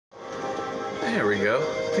There we go.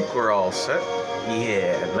 I think we're all set.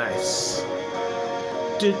 Yeah, nice.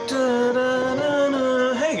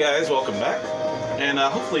 Hey guys, welcome back. And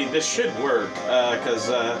hopefully this should work, because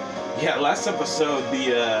yeah, last episode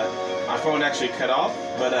my phone actually cut off.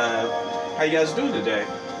 But how you guys doing today?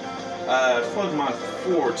 Floodmon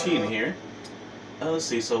 14 here. Let's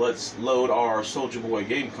see, so let's load our Soldier Boy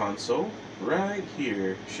game console. Right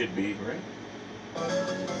here, should be, right?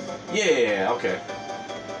 Yeah, okay.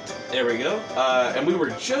 There we go. And we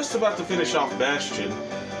were just about to finish off Bastion.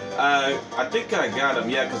 I think I got him,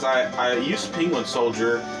 yeah, because I used Penguin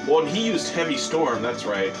Soldier. Well, he used Heavy Storm, that's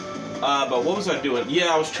right. But what was I doing?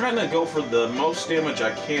 Yeah, I was trying to go for the most damage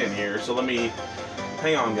I can here. So let me,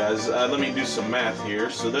 hang on guys, let me do some math here.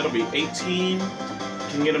 So that'll be 18,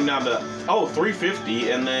 can get him down to, oh,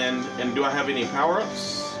 350, and do I have any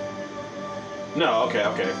power-ups? No,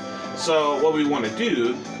 okay. So what we want to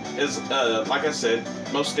do is, like I said,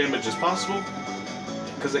 most damage as possible,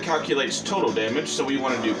 because it calculates total damage. So we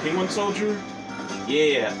want to do Penguin Soldier.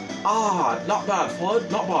 Yeah. Ah, not bad,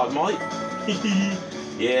 Flood. Not bad, mate.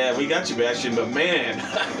 Yeah, we got you, Bastion. But man,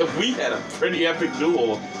 we had a pretty epic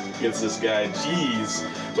duel against this guy. Jeez.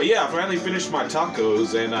 But yeah, I finally finished my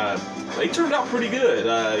tacos, and they turned out pretty good.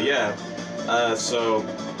 Yeah. So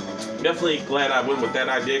definitely glad I went with that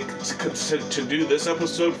idea to do this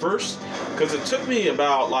episode first, because it took me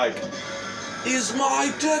about, like, is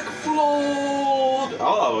my deck flawed?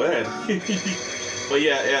 Oh man. But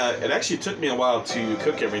yeah, it actually took me a while to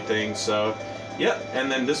cook everything, so yeah.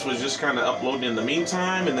 And then this was just kind of uploading in the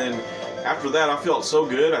meantime, and then after that I felt so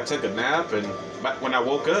good I took a nap, and when I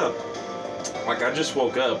woke up, like I just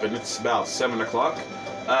woke up and it's about 7 o'clock,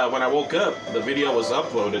 when I woke up the video was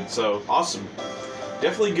uploaded, so awesome.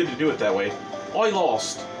 Definitely good to do it that way. I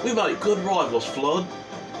lost. We made good rivals, Flood.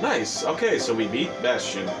 Nice. Okay, so we beat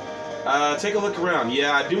Bastion. Take a look around.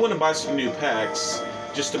 Yeah, I do want to buy some new packs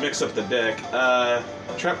just to mix up the deck.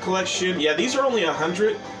 Trap collection. Yeah, these are only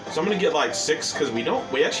 100, so I'm gonna get like 6 because we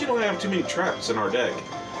actually don't have too many traps in our deck.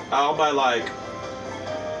 I'll buy like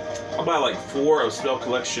 4 of spell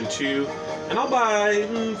collection 2, and I'll buy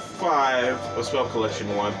 5 of spell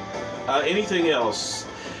collection 1. Anything else?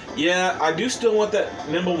 Yeah, I do still want that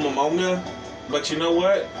Nimble Momonga, but you know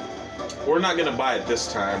what? We're not gonna buy it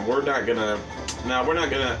this time. We're not gonna.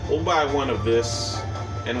 We'll buy one of this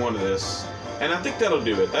and one of this, and I think that'll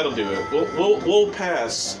do it. That'll do it. We'll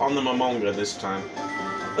pass on the Momonga this time.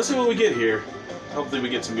 Let's see what we get here. Hopefully we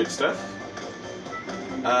get some good stuff.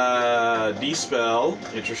 Dispel,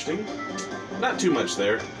 interesting. Not too much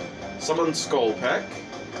there. Summon Skull Pack.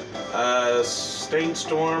 Stain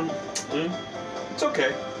Storm. It's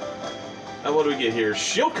okay. What do we get here?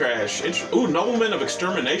 Shield Crash. Ooh, Nobleman of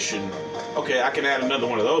Extermination. Okay, I can add another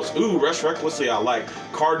one of those. Ooh, Rush Recklessly I like.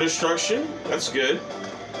 Card Destruction. That's good.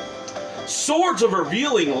 Swords of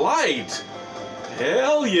Revealing Light.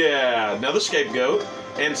 Hell yeah. Another Scapegoat.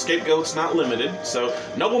 And Scapegoat's not limited. So,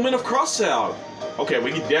 Nobleman of Crossout. Okay,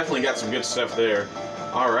 we definitely got some good stuff there.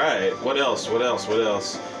 Alright, what else?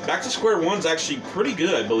 Back to Square One's actually pretty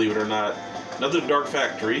good, believe it or not. Another Dark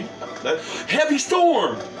Factory. Heavy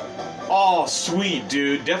Storm! Oh, sweet,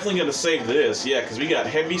 dude. Definitely gonna save this. Yeah, because we got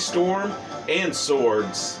Heavy Storm and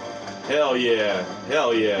Swords. Hell yeah.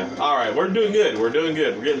 Hell yeah. Alright, we're doing good. We're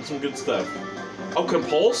getting some good stuff. Oh,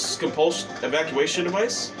 Compulse. Compulse Evacuation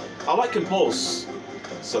Device. I like Compulse.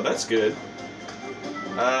 So that's good.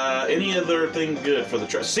 Any other thing good for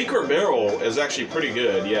the Secret Barrel is actually pretty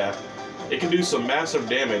good, yeah. It can do some massive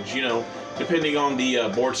damage, you know, depending on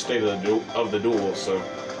the board state of the duel, so.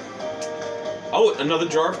 Oh, another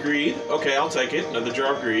Jar of Greed. Okay, I'll take it. Another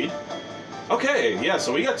Jar of Greed. Okay, yeah,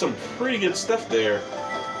 so we got some pretty good stuff there.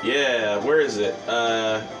 Yeah, where is it?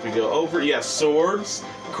 We go over. Yeah, Swords.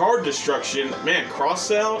 Card Destruction. Man,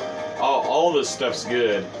 Crossout. Oh, all this stuff's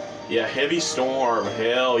good. Yeah, Heavy Storm.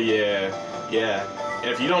 Hell yeah. Yeah. And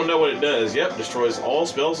if you don't know what it does, yep, destroys all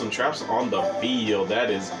spells and traps on the field. That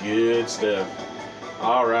is good stuff.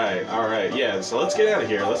 Alright, yeah, so let's get out of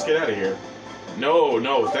here.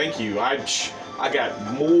 No, thank you. I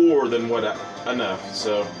got more than enough,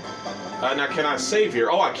 so. Now can I save here?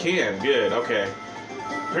 Oh, I can, good, okay.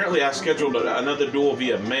 Apparently I scheduled another duel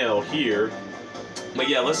via mail here. But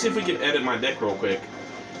yeah, let's see if we can edit my deck real quick.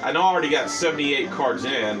 I know I already got 78 cards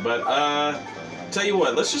in, but tell you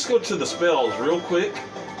what, let's just go to the spells real quick.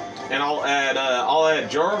 And I'll add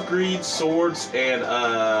Jar of Greed, Swords, and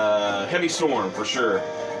Heavy Storm for sure.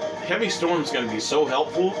 Heavy Storm's going to be so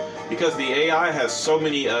helpful because the AI has so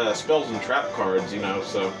many spells and trap cards, you know,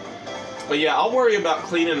 so. But yeah, I'll worry about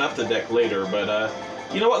cleaning up the deck later, but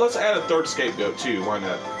you know what, let's add a third Scapegoat too, why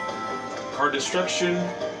not? Card Destruction,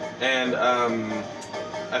 and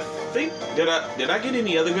I think, did I get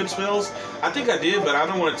any other good spells? I think I did, but I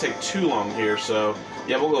don't want to take too long here, so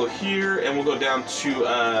yeah, we'll go here, and we'll go down to,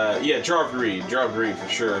 yeah, Jar of Greed for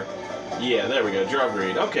sure. Yeah, there we go, Jar of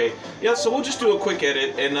Greed. Okay, yeah, so we'll just do a quick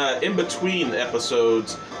edit, and in between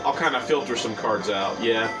episodes, I'll kind of filter some cards out,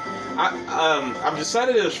 yeah. I've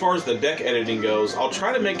decided that as far as the deck editing goes, I'll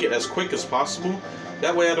try to make it as quick as possible.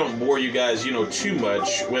 That way I don't bore you guys, you know, too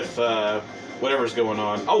much with whatever's going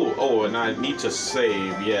on. Oh, and I need to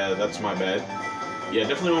save. Yeah, that's my bad. Yeah,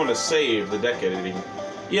 definitely want to save the deck editing.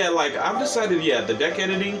 Yeah, like, I've decided, yeah, the deck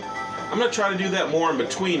editing, I'm going to try to do that more in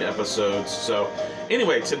between episodes. So,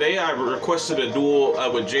 anyway, today I requested a duel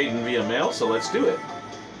with Jaden via mail, so let's do it.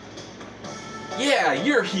 Yeah,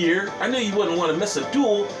 you're here. I knew you wouldn't want to miss a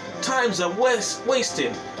duel. Time's up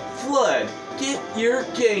wasted. Flood, get your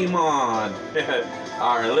game on.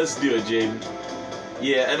 Alright, let's do it, Jaden.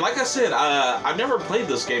 Yeah, and like I said, I've never played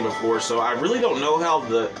this game before, so I really don't know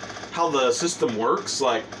how the system works.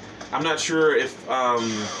 Like, I'm not sure if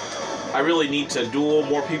I really need to duel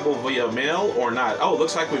more people via mail or not. Oh,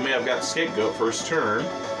 looks like we may have got Scapegoat first turn.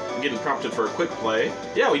 I'm getting prompted for a quick play.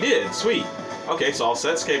 Yeah, we did. Sweet. Okay, so I'll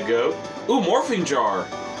set Scapegoat. Ooh, Morphing Jar.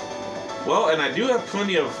 Well, and I do have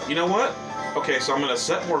plenty of... You know what? Okay, so I'm going to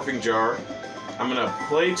set Morphing Jar. I'm going to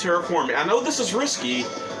play Terraforming. I know this is risky,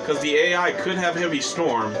 because the AI could have Heavy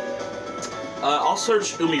Storm. I'll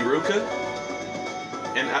search Umiruka,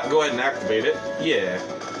 and go ahead and activate it. Yeah.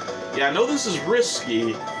 Yeah, I know this is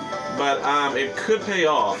risky, but it could pay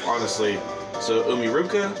off, honestly. So,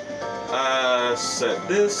 Umiruka, set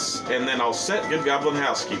this, and then I'll set Good Goblin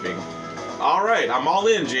Housekeeping. Alright, I'm all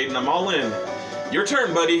in, Jaden, I'm all in. Your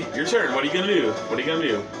turn, buddy. Your turn. What are you going to do? What are you going to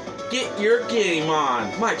do? Get your game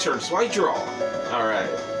on. My turn, so I draw. Alright.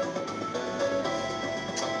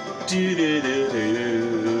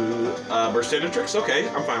 Burst Tricks? Okay,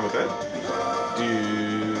 I'm fine with that.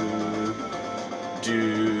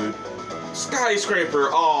 Skyscraper!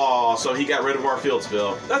 Oh, so he got rid of our field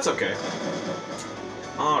spill. That's okay.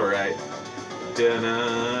 Alright.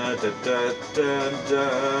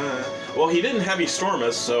 Well, he didn't Heavy Storm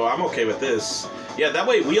us, so I'm okay with this. Yeah, that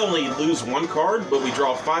way we only lose 1 card, but we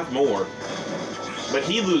draw 5 more. But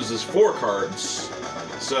he loses 4 cards.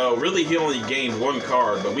 So really he only gained 1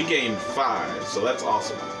 card, but we gained 5, so that's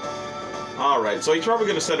awesome. Alright, so he's probably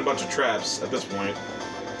going to set a bunch of traps at this point.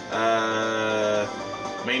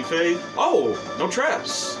 Main fade? Oh, no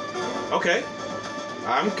traps. Okay.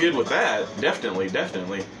 I'm good with that. Definitely.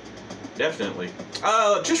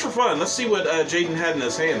 Just for fun, let's see what Jaden had in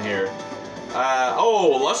his hand here.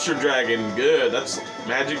 Oh, Luster Dragon, good. That's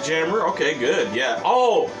Magic Jammer. Okay, good. Yeah.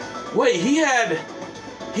 Oh, wait, he had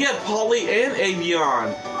Poly and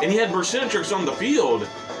Avion, and he had Burstinatrix on the field,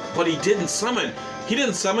 but he didn't summon. He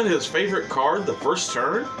didn't summon his favorite card the first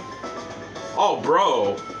turn. Oh,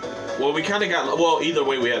 bro. Well, we kind of got. Well, either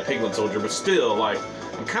way, we had Penguin Soldier, but still, like,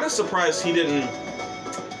 I'm kind of surprised he didn't.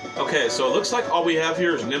 Okay, so it looks like all we have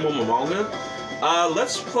here is Nimble Momonga.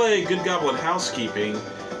 Let's play Good Goblin Housekeeping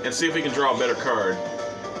and see if we can draw a better card.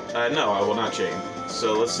 No, I will not chain.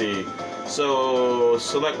 So let's see. So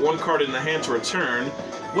select 1 card in the hand to return.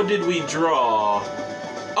 What did we draw?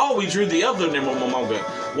 Oh, we drew the other Nimble Momonga.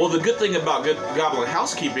 Well, the good thing about Good Goblin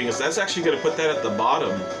Housekeeping is that's actually going to put that at the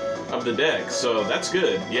bottom of the deck. So that's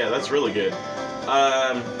good. Yeah, that's really good.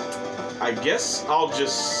 I guess I'll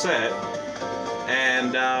just set.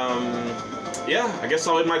 And, yeah, I guess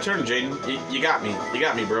I'll end my turn, Jaden. You got me. You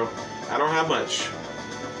got me, bro. I don't have much.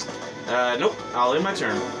 Nope. I'll end my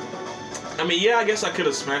turn. I mean, yeah, I guess I could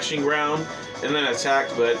have Smashing Ground and then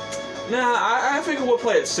attacked, but nah, I figure we'll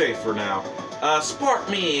play it safe for now.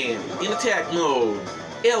 Sparkman in attack mode.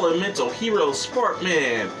 Elemental Hero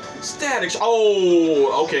Sparkman. Statics.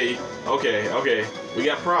 Oh, okay. We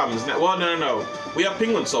got problems now. Well, no. We have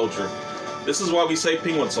Penguin Soldier. This is why we say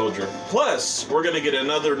Penguin Soldier. Plus, we're going to get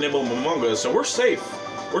another Nimble Momonga, so we're safe.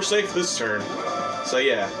 We're safe this turn. So,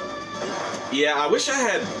 yeah. Yeah, I wish I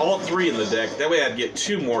had all 3 in the deck. That way I'd get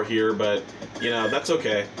 2 more here, but, you know, that's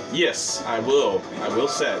okay. Yes, I will. I will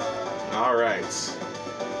set. Alright.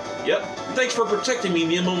 Yep. Thanks for protecting me,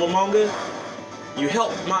 Nimble Momonga. You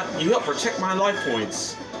help protect my life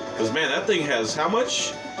points. Because, man, that thing has how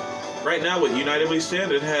much? Right now, with United We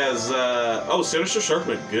Stand, it has, oh, Sinister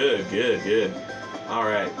Sharkman. Good.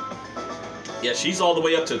 Alright. Yeah, she's all the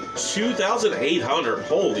way up to 2,800.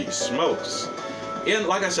 Holy smokes. And,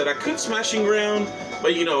 like I said, I could Smashing Ground,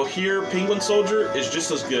 but, you know, here, Penguin Soldier is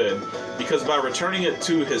just as good. Because by returning it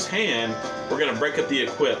to his hand, we're going to break up the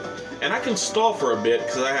equip. And I can stall for a bit,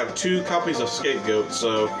 because I have 2 copies of Scapegoat,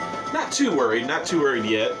 so not too worried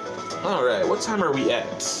yet. Alright, what time are we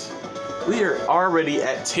at? We are already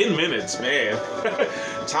at 10 minutes, man.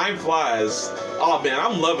 Time flies. Oh man,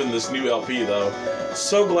 I'm loving this new LP though.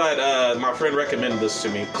 So glad my friend recommended this to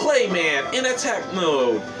me. Clayman in attack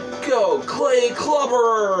mode. Go Clay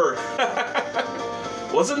Clubber.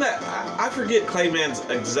 Wasn't that, I forget Clayman's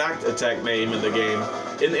exact attack name in the game,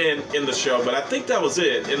 in the show, but I think that was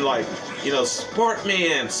it. In like, you know,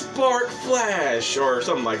 Sparkman, Spark Flash, or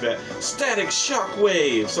something like that. Static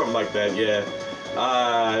Shockwave, something like that, yeah.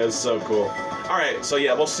 It was so cool. Alright, so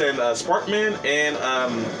yeah, we'll send Sparkman and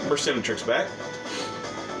Burstinatrix back.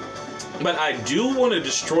 But I do want to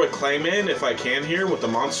destroy Clayman if I can here with the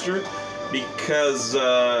monster, because,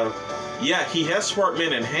 yeah, he has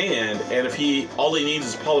Sparkman in hand, and if all he needs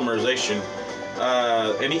is polymerization,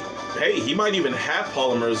 and he might even have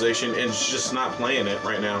polymerization and just not playing it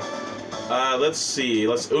right now. Let's see,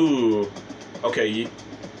 ooh, okay,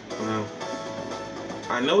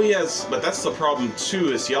 I know he has, but that's the problem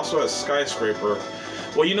too, is he also has Skyscraper.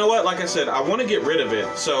 Well, you know what, like I said, I want to get rid of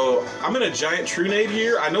it, so I'm in a giant Trunade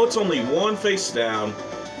here. I know it's only one face down,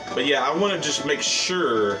 but yeah, I want to just make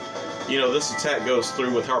sure, you know, this attack goes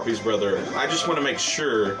through with Harpy's brother. I just want to make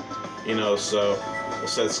sure, you know, so we'll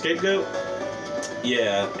set Scapegoat.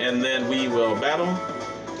 Yeah, and then we will battle.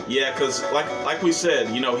 Yeah, because like we said,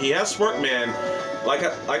 you know, he has Sparkman. Like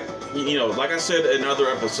I said in other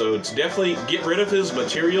episodes, definitely get rid of his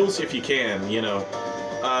materials if you can, you know.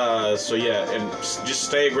 So yeah, and just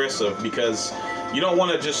stay aggressive, because you don't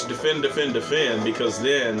want to just defend, because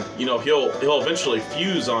then, you know, he'll eventually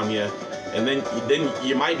fuse on you. And then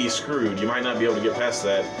you might be screwed. You might not be able to get past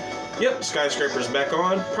that. Yep, Skyscraper's back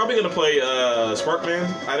on. Probably gonna play Sparkman,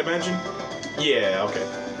 I'd imagine. Yeah, okay.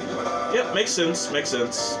 Yep, makes sense.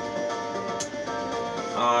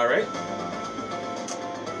 All right.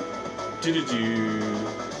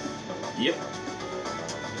 Yep.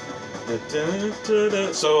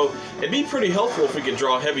 So it'd be pretty helpful if we could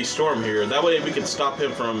draw Heavy Storm here. That way we could stop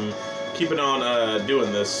him from keeping on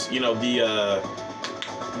doing this. You know, the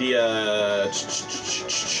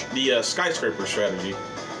Skyscraper strategy.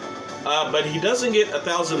 But he doesn't get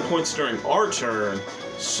 1,000 points during our turn.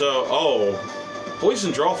 So,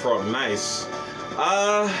 Poison Draw Frog, nice.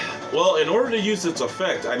 Well, in order to use its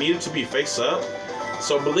effect, I need it to be face up.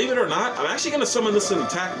 So, believe it or not, I'm actually going to summon this in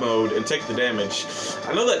attack mode and take the damage.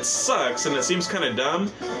 I know that sucks and it seems kind of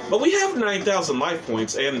dumb, but we have 9,000 life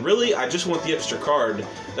points, and really, I just want the extra card.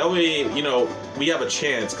 That way, you know, we have a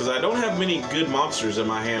chance, because I don't have many good monsters in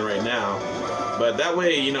my hand right now. But that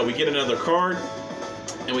way, you know, we get another card,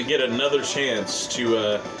 and we get another chance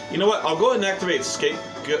to, you know what, I'll go ahead and activate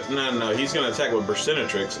Scapegoat. No, he's going to attack with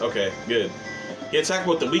Burstinatrix. Okay, good. He attacked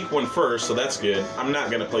with the weak one first, so that's good. I'm not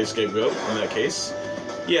going to play Scapegoat in that case.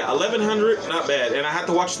 Yeah, 1,100, not bad. And I have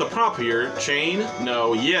to watch the prompt here. Chain?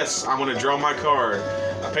 No. Yes, I'm going to draw my card.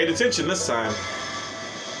 I paid attention this time.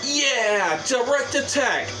 Yeah, direct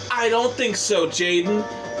attack. I don't think so, Jaden.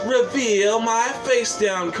 Reveal my face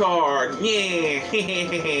down card.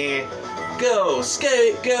 Yeah. Go,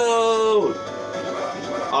 Scapegoat.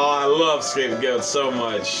 Oh, I love Scapegoat so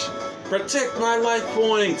much. Protect my life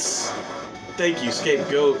points. Thank you,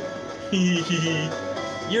 Scapegoat.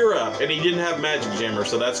 You're up. And he didn't have Magic Jammer,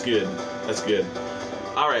 so that's good. That's good.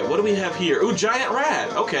 Alright, what do we have here? Ooh, Giant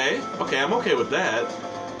Rat. Okay. Okay, I'm okay with that.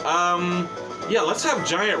 Yeah, let's have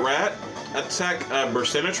Giant Rat attack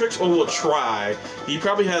Burstinatrix. Oh, we'll try. He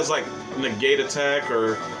probably has, like, Negate Attack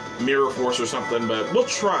or Mirror Force or something, but we'll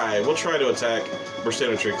try. We'll try to attack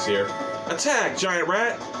Burstinatrix here. Attack, Giant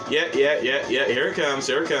Rat! Yeah, here it comes,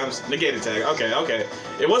 Negate Attack, okay.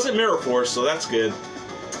 It wasn't Mirror Force, so that's good.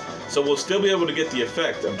 So we'll still be able to get the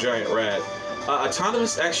effect of Giant Rat.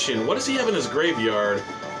 Autonomous Action, what does he have in his graveyard?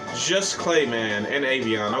 Just Clayman and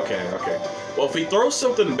Avian, okay. Well, if he throws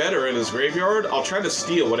something better in his graveyard, I'll try to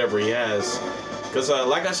steal whatever he has. Because,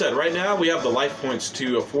 like I said, right now we have the life points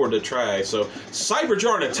to afford to try. So,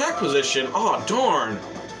 Cyberjar in attack position, oh darn!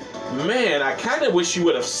 Man, I kind of wish you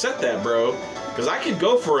would have set that, bro. Because I could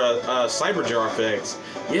go for a Cyberjar effect.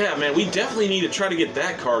 Yeah, man, we definitely need to try to get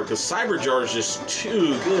that card, because Cyberjar is just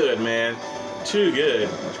too good, man. Too good.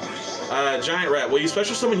 Giant Rat, will you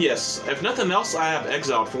special summon? Yes. If nothing else, I have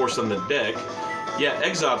Exiled Force on the deck. Yeah,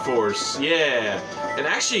 Exiled Force. Yeah. And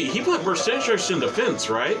actually, he put Burstinatrix in defense,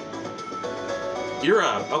 right? You're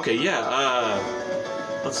up. Okay, yeah.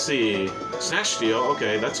 Let's see. Snatch Steal.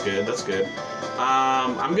 Okay, that's good.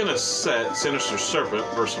 I'm gonna set Sinister Serpent,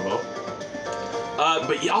 first of all.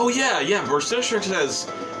 But, oh yeah, Burstinatrix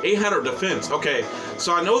has 800 defense. Okay,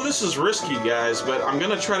 so I know this is risky, guys, but I'm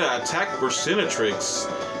gonna try to attack Burstinatrix,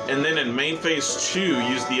 and then in main phase 2,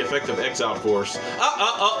 use the effect of Exile Force.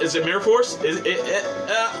 Is it Mirror Force?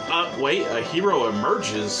 Wait, a hero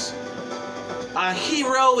emerges. A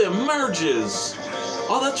hero emerges!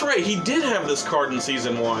 Oh, that's right. He did have this card in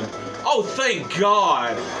Season 1. Oh, thank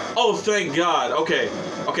God. Oh, thank God. Okay.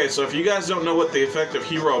 Okay, so if you guys don't know what the effect of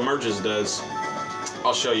Hero Emerges does,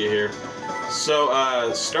 I'll show you here.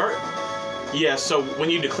 So, start. Yeah, so when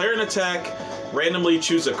you declare an attack, randomly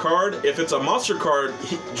choose a card. If it's a monster card,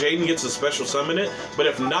 Jaden gets a special summon it. But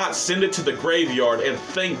if not, send it to the graveyard. And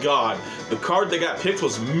thank God, the card that got picked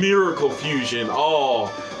was Miracle Fusion.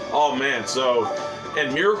 Oh man. So,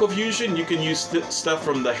 in Miracle Fusion, you can use stuff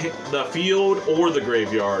from the field or the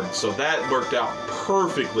graveyard. So that worked out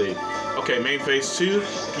perfectly. Okay, main phase 2.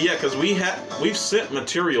 Yeah, because we've sent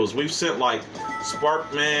materials. We've sent like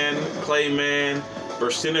Sparkman, Clayman,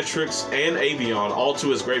 Burstinatrix, and Avion all to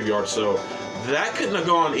his graveyard. So that couldn't have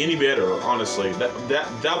gone any better, honestly.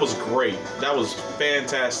 That was great. That was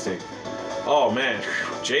fantastic. Oh man,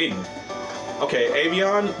 Jaden. Okay,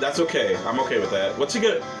 Avion, that's okay. I'm okay with that. What's he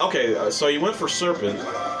good? Okay, so he went for Serpent.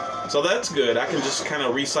 So that's good. I can just kind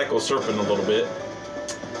of recycle Serpent a little bit.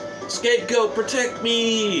 Scapegoat, protect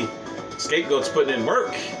me! Scapegoat's putting in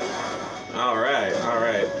work. Alright,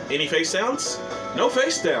 alright. Any face downs? No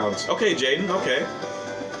face downs. Okay, Jaden, okay.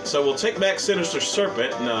 So we'll take back Sinister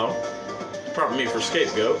Serpent. No. Prompt me for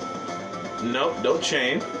Scapegoat. Nope, don't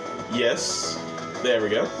chain. Yes. There we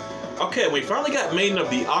go. Okay, we finally got Maiden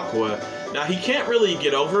of the Aqua. Now, he can't really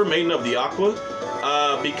get over Maiden of the Aqua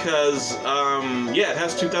because, yeah, it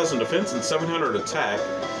has 2,000 defense and 700 attack.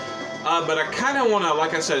 But I kind of want to,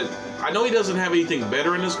 like I said, I know he doesn't have anything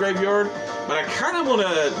better in his graveyard, but I kind of want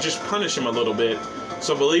to just punish him a little bit.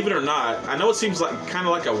 So believe it or not, I know it seems like kind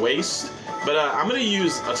of like a waste, but I'm going to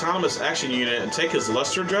use Autonomous Action Unit and take his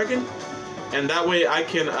Luster Dragon. And that way I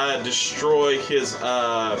can destroy his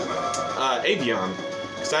Avion.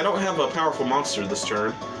 Because I don't have a powerful monster this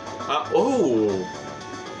turn. Oh.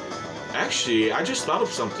 Actually, I just thought of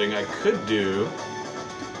something I could do.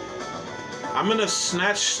 I'm going to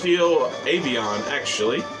Snatch Steal Avion,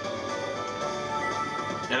 actually.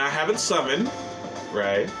 And I haven't summoned.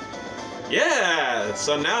 Right. Yeah.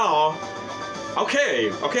 So now...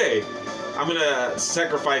 Okay. I'm going to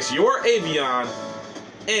sacrifice your Avion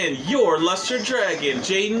and your Luster Dragon,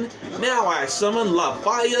 Jaden. Now I summon La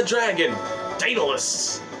Fire Dragon.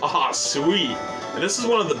 Daedalus. Ah, sweet. And this is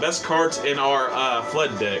one of the best cards in our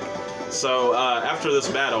Flood deck. So, after this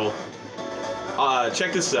battle,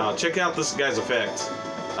 check this out. Check out this guy's effect.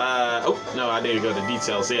 Oh, no, I need to go to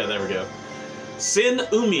details. Yeah, there we go. Send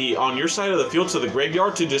Umi on your side of the field to the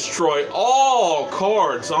graveyard to destroy all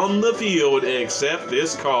cards on the field except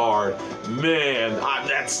this card. Man,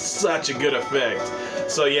 that's such a good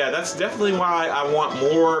effect. So, yeah, that's definitely why I want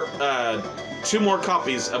more, 2 more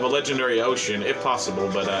copies of a Legendary Ocean, if possible.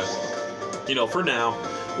 But, you know, for now,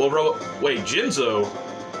 we'll wait, Jinzo?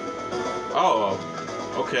 Oh,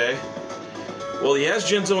 okay. Well, he has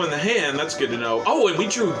Jinzo in the hand. That's good to know. Oh, and we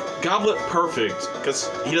drew Goblet Perfect because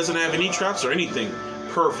he doesn't have any traps or anything.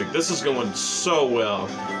 Perfect. This is going so well.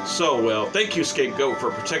 So well. Thank you, Scapegoat, for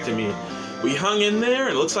protecting me. We hung in there,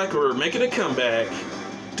 and it looks like we're making a comeback.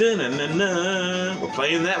 Dun-na-na-na. We're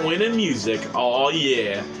playing that winning music. Oh,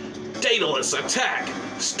 yeah. Daedalus, attack!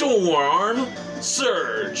 Storm!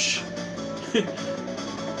 Surge!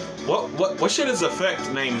 What should his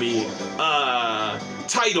effect name be?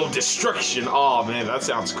 Tidal Destruction. Oh man, that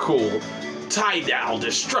sounds cool. Tidal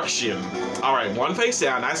Destruction. Alright, 1 face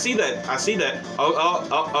down. I see that.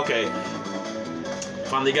 Oh, okay.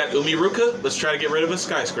 Finally got Umiruka. Let's try to get rid of his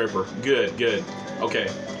Skyscraper. Good. Okay.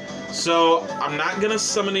 So, I'm not gonna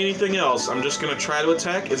summon anything else. I'm just gonna try to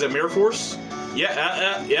attack. Is it Mirror Force?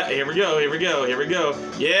 Yeah, here we go.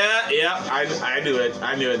 Yeah, I knew it,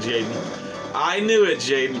 Jaden. I knew it,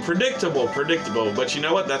 Jaden. Predictable. But you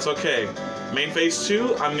know what? That's okay. Main phase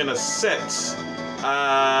 2, I'm gonna set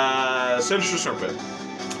Sinister Serpent.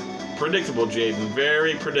 Predictable, Jaden.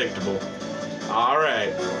 Very predictable.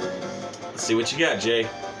 Alright. Let's see what you got, Jay.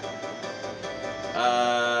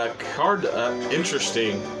 Card,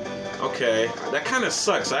 interesting. Okay. That kind of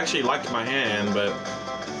sucks. I actually liked my hand, but...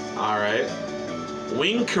 Alright.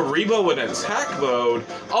 Wing Karibo in attack mode.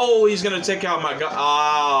 Oh, he's gonna take out my god.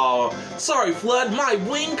 Oh, sorry, Flood. My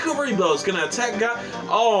Wing Karibo is gonna attack god.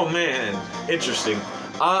 Oh man, interesting.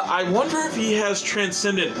 I wonder if he has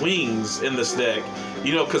Transcendent Wings in this deck.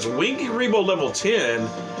 You know, because Wing Karibo level 10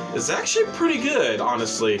 is actually pretty good,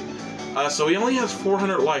 honestly. So he only has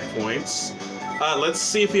 400 life points. Let's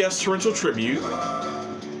see if he has Torrential Tribute.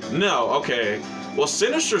 No, okay. Well,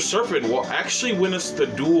 Sinister Serpent will actually win us the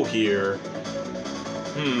duel here.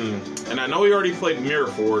 And I know he already played Mirror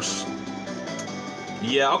Force.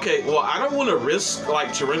 Yeah, okay. Well, I don't want to risk,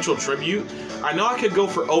 like, Torrential Tribute. I know I could go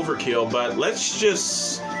for Overkill, but let's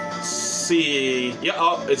just see. Yeah,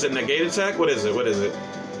 oh, is it negate attack? What is it? What is it?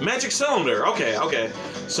 Magic Cylinder. Okay, okay.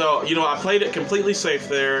 So, you know, I played it completely safe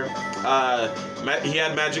there. He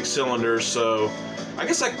had Magic Cylinder, so I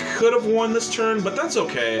guess I could have won this turn, but that's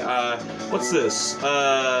okay. What's this?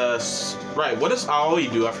 Right, what does Aoi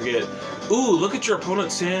do? I forget. Ooh, look at your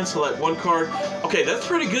opponent's hand, select one card. Okay, that's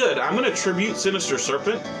pretty good. I'm going to tribute Sinister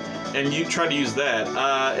Serpent, and you try to use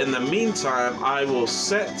that. In the meantime, I will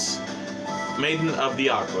set Maiden of the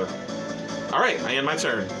Aqua. Alright, I end my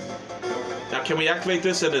turn. Now, can we activate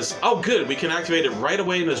this in his... Oh, good, we can activate it right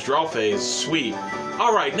away in his draw phase. Sweet.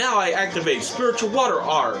 Alright, now I activate Spiritual Water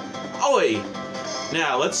Art. Oi!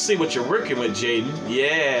 Now, let's see what you're working with, Jaden.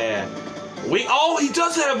 Yeah. Oh, he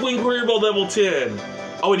does have Wing Weirbo level 10.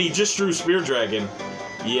 Oh, and he just drew Spear Dragon.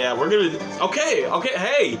 Yeah, we're gonna... Okay, okay,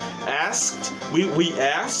 hey! Asked. We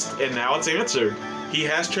asked, and now it's answered. He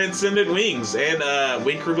has Transcendent Wings and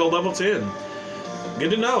Wing Weirbo level 10.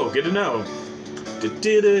 Good to know, good to know.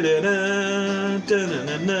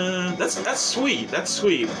 That's sweet, that's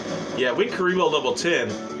sweet. Yeah, Wing Weirbo level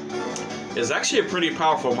 10 is actually a pretty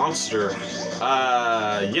powerful monster.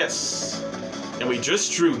 Yes. And we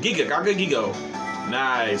just drew Giga Gaga Gigo.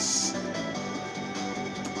 Nice.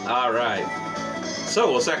 Alright. So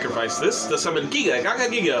we'll sacrifice this to summon Giga Gaga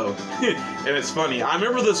Gigo. And it's funny, I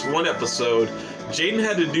remember this one episode, Jaden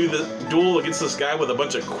had to do the duel against this guy with a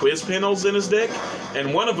bunch of quiz panels in his deck,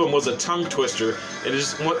 and one of them was a tongue twister. And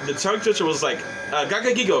the tongue twister was like,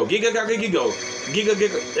 Gaga Gigo, Giga Gaga Gigo, Giga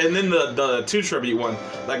Giga, and then the two tribute one,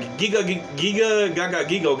 like Giga Gaga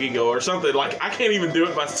Gigo Gigo or something. Like, I can't even do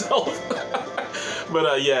it myself.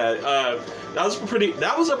 But yeah, that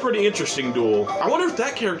was a pretty interesting duel. I wonder if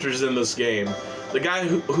that character's in this game. The guy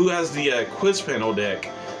who has the quiz panel deck.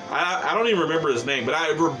 I don't even remember his name, but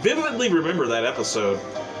I vividly remember that episode.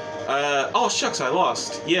 Oh shucks, I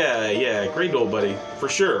lost. Yeah, great duel, buddy. For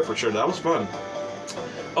sure, that was fun.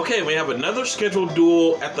 Okay, we have another scheduled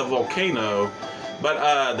duel at the volcano, but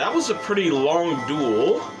that was a pretty long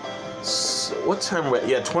duel. So, what time are we at?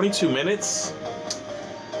 Yeah, 22 minutes.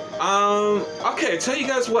 Okay, tell you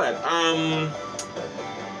guys what.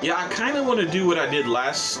 Yeah, I kind of want to do what I did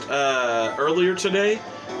earlier today,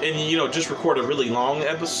 and, you know, just record a really long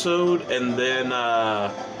episode, and then,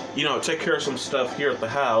 you know, take care of some stuff here at the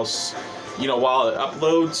house, you know, while it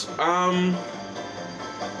uploads.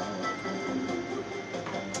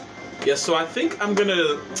 Yeah, so I think I'm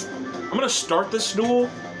gonna start this duel,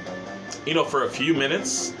 you know, for a few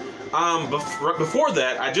minutes. Before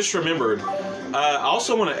that, I just remembered, I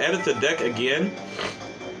also want to edit the deck again,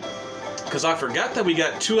 because I forgot that we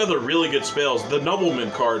got two other really good spells, the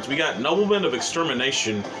Nobleman cards. We got Nobleman of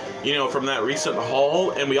Extermination, you know, from that recent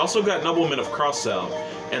haul, and we also got Nobleman of Crossout,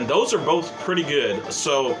 and those are both pretty good.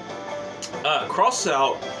 So,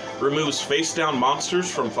 Crossout removes face-down monsters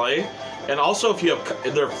from play, and also if you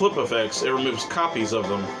have their flip effects, it removes copies of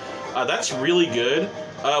them. That's really good.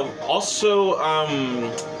 Also,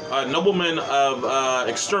 Nobleman of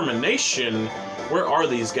Extermination. Where are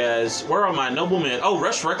these guys? Where are my Noblemen? Oh,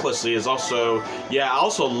 Rush Recklessly is also... Yeah, I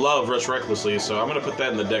also love Rush Recklessly, so I'm going to put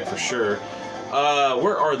that in the deck for sure.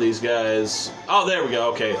 Where are these guys? Oh, there we go,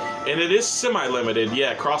 okay. And it is semi-limited,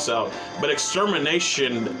 yeah, Crossout. But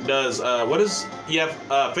Extermination does... what is... You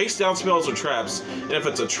have face-down spells or traps. And if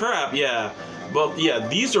it's a trap, yeah. But, yeah,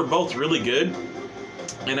 these are both really good.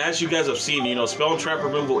 And as you guys have seen, you know, spell and trap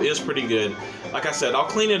removal is pretty good. Like I said, I'll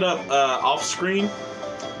clean it up off-screen.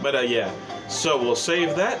 But, yeah. So we'll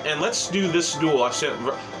save that, and let's do this duel I sent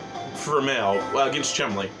for mail against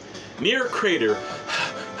Chumlee. Near Crater.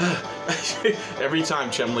 Every time,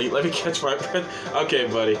 Chumlee. Let me catch my breath. Okay,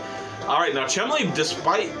 buddy. Alright, now Chumlee,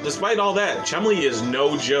 despite all that, Chumlee is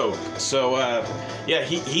no joke. So, yeah,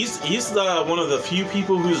 he's one of the few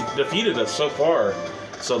people who's defeated us so far.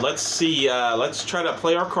 So let's see, let's try to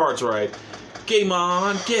play our cards right. Game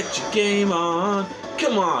on, get your game on.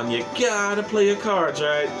 Come on, you gotta play your cards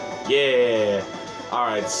right. Yeah.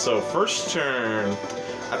 Alright, so first turn.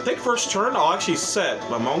 I think first turn I'll actually set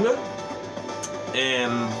Momonga.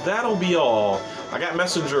 And that'll be all. I got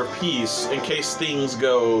Messenger of Peace in case things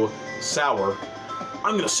go sour.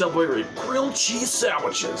 I'm gonna Subway with grilled cheese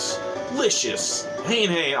sandwiches. Lishus.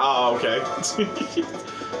 Hey. Oh, okay.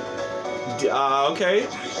 Okay.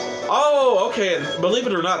 Oh, okay, and believe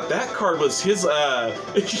it or not, that card was his, you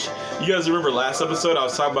guys remember last episode I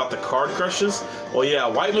was talking about the card crushes? Well, yeah,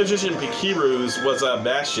 White Magician Pikiru's was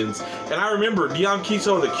Bastion's, and I remember Dion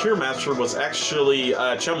Kiso the Cure Master was actually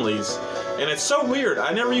Chumlee's, and it's so weird,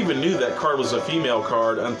 I never even knew that card was a female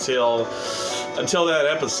card until that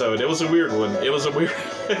episode. It was a weird one. It was a weird...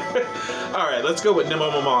 Alright, let's go with Nemo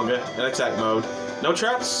Momonga in attack mode. No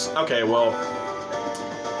traps? Okay, well...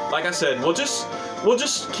 like I said, we'll just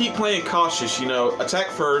keep playing cautious, you know, attack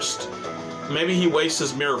first. Maybe he wastes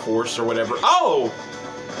his Mirror Force or whatever. Oh!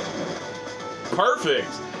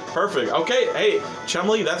 Perfect. Perfect. Okay, hey,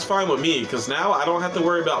 Chumlee, that's fine with me, because now I don't have to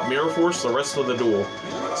worry about Mirror Force the rest of the duel.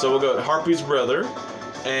 So we'll go to Harpy's brother,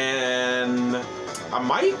 and I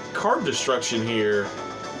might card destruction here.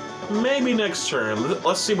 Maybe next turn.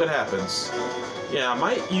 Let's see what happens. Yeah, I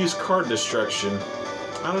might use card destruction.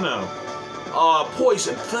 I don't know.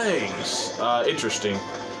 Poison things. Interesting.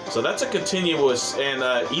 So that's a continuous, and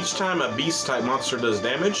each time a beast-type monster does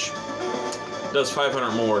damage, does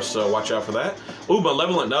 500 more, so watch out for that. Ooh,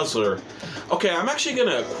 Malevolent Nuzzler. Okay, I'm actually going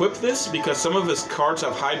to equip this because some of his cards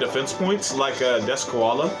have high defense points, like Death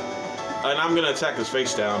Koala. And I'm going to attack his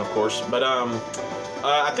face down, of course. But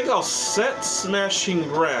I think I'll set Smashing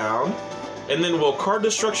Ground, and then we'll card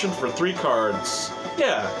destruction for 3 cards.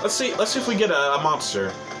 Yeah, let's see if we get a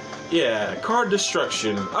monster. Yeah, card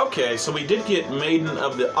destruction. Okay, so we did get Maiden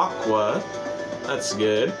of the Aqua. That's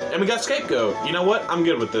good. And we got Scapegoat. You know what? I'm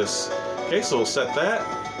good with this. Okay, so we'll set that.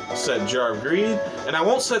 Set Jar of Greed. And I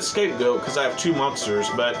won't set Scapegoat because I have 2 monsters,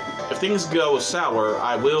 but if things go sour,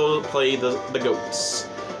 I will play the goats.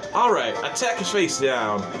 Alright, attack his face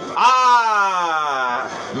down. Ah!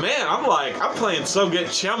 Man, I'm playing so good.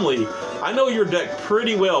 Chumlee, I know your deck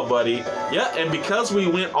pretty well, buddy. Yeah, and because we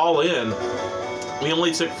went all in, we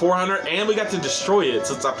only took 400, and we got to destroy it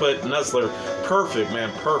since I put Nuzzler. Perfect,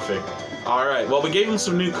 man, perfect. Alright, well, we gave him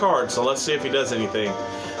some new cards, so let's see if he does anything.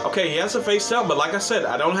 Okay, he has a face down, but like I said,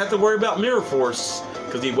 I don't have to worry about Mirror Force,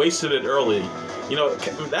 because he wasted it early. You know,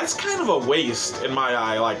 that's kind of a waste in my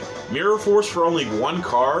eye. Like, Mirror Force for only 1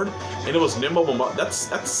 card, and it was Nimble.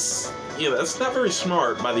 That's not very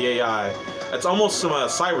smart by the AI. That's almost some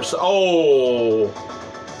Syrus. Oh!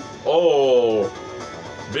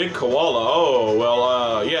 Big Koala. Oh,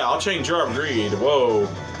 well, yeah, I'll change Jar of Greed. Whoa.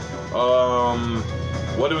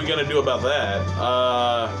 What are we gonna do about that?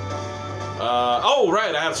 Oh,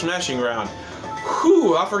 right, I have Smashing Ground.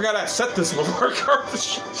 Whew, I forgot I set this before card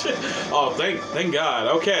destruction. Oh, thank God.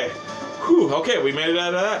 Okay. Whew, okay, we made it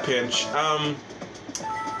out of that pinch. I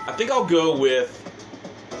think I'll go with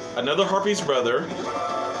another Harpy's brother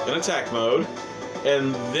in attack mode,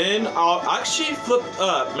 and then I'll actually flip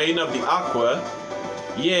up Maiden of the Aqua.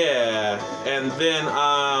 Yeah, and then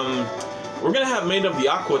we're gonna have Maiden of the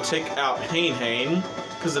Aqua take out Hane,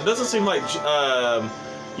 because it doesn't seem like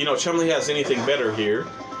you know, Chumlee has anything better here.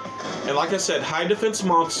 And like I said, high defense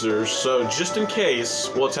monsters, so just in case,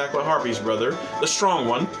 we'll attack with Harpy's brother, the strong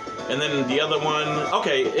one, and then the other one.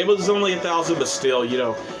 Okay, it was only 1,000, but still, you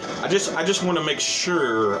know, I just want to make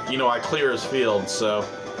sure, you know, I clear his field. So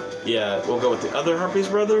yeah, we'll go with the other Harpy's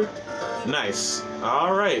brother. Nice.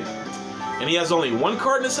 All right. And he has only 1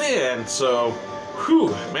 card in his hand, so,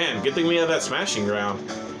 whew, man, good thing we have that Smashing Ground.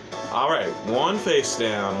 Alright, 1 face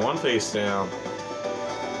down, 1 face down.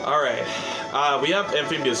 Alright, we have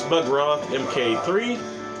Amphibious Bugroth, MK3.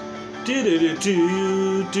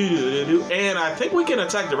 And I think we can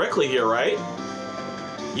attack directly here, right?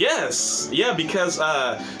 Yes, yeah, because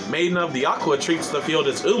Maiden of the Aqua treats the field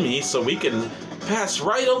as Umi, so we can pass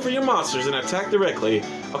right over your monsters and attack directly.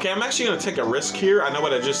 Okay, I'm actually going to take a risk here. I know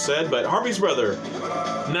what I just said, but Harpy's brother.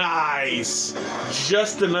 Nice!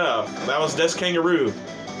 Just enough. That was Death Kangaroo.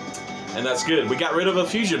 And that's good. We got rid of a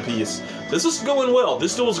fusion piece. This is going well.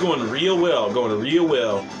 This duel's going real well. Going real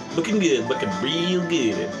well. Looking good. Looking real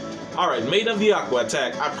good. Alright, Maiden of the Aqua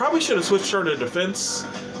attack. I probably should have switched her to defense,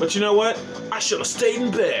 but you know what? I should have stayed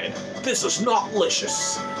in bed. This is not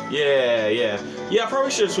Lishus. Yeah, I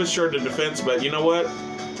probably should have switched her to defense, but you know what?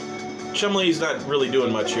 Chumlee's not really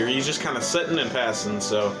doing much here. He's just kind of sitting and passing,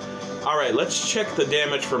 so. Alright, let's check the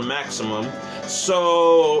damage for maximum.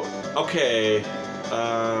 So, okay.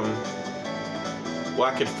 Well,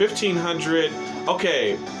 I could 1,500.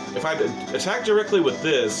 Okay, if I attack directly with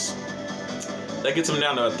this, that gets him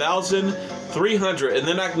down to 1,300, and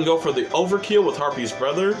then I can go for the overkill with Harpy's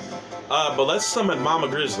brother. But let's summon Mama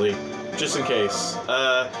Grizzly, just in case.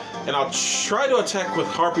 And I'll try to attack with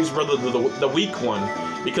Harpy's brother, the weak one,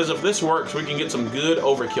 because if this works, we can get some good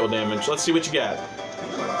overkill damage. Let's see what you got.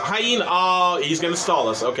 Hyena. Oh, he's gonna stall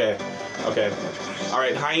us. Okay.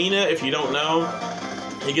 Alright, Hyena, if you don't know,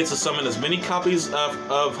 he gets to summon as many copies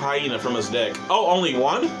of Hyena from his deck. Oh, only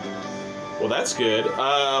 1? Well, that's good.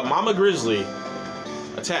 Mama Grizzly.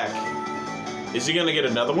 Attack. Is he gonna get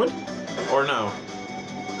another one? Or no?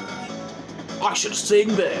 I should have stayed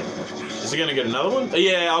in bed. Is he gonna get another one?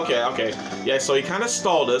 Yeah, okay. Yeah, so he kind of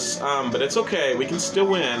stalled us, but it's okay. We can still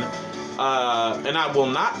win. And I will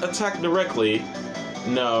not attack directly.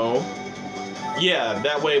 No. Yeah,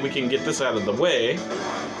 that way we can get this out of the way.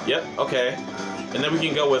 Yep, okay. And then we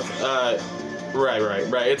can go with,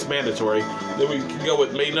 right, it's mandatory. Then we can go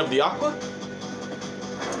with Maiden of the Aqua.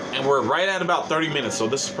 And we're right at about 30 minutes, so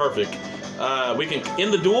this is perfect. We can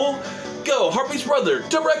end the duel. Go, Harpy's brother,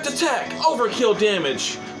 direct attack, overkill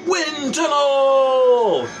damage, wind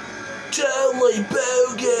tunnel! Totally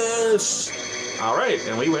bogus! Alright,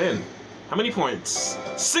 and we win. How many points?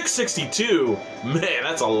 662. Man,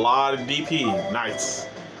 that's a lot of DP. Nice.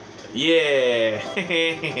 Yeah.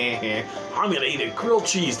 I'm gonna eat a grilled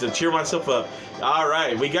cheese to cheer myself up.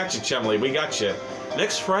 Alright, we got you, Chumlee. We got you.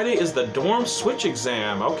 Next Friday is the dorm switch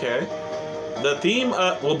exam. Okay. The theme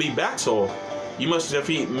will be battle. You must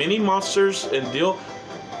defeat many monsters and deal...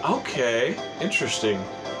 Okay. Interesting.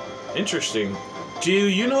 Interesting. Do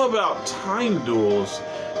you know about Timed Duels?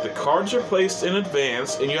 The cards are placed in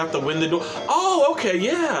advance, and you have to win the duel. Oh, okay,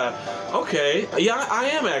 yeah. Okay. Yeah, I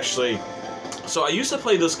am actually. So I used to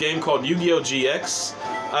play this game called Yu-Gi-Oh! GX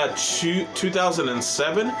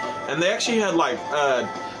 2007, and they actually had like...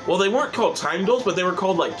 well, they weren't called time duels, but they were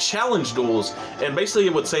called like challenge duels. And basically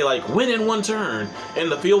it would say like win in one turn,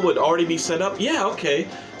 and the field would already be set up. Yeah, okay.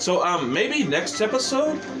 So maybe next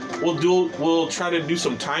episode we'll try to do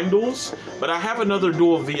some time duels. But I have another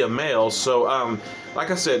duel via mail. So like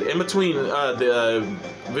I said, in between the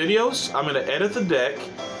videos, I'm gonna edit the deck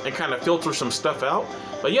and kind of filter some stuff out.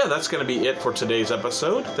 But yeah, that's gonna be it for today's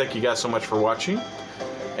episode. Thank you guys so much for watching.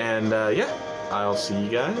 And yeah. I'll see you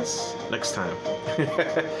guys next time.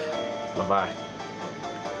 Bye-bye.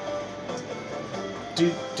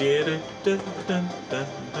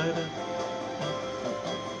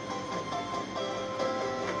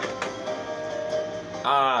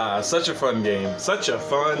 Ah, such a fun game. Such a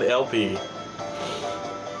fun LP.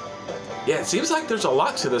 Yeah, it seems like there's a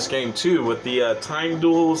lot to this game too, with the time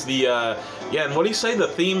duels, the yeah, and what do you say? The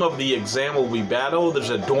theme of the exam will be battle. There's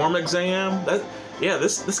a dorm exam. Yeah,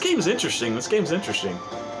 this game's interesting. This game's interesting.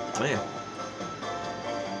 Man.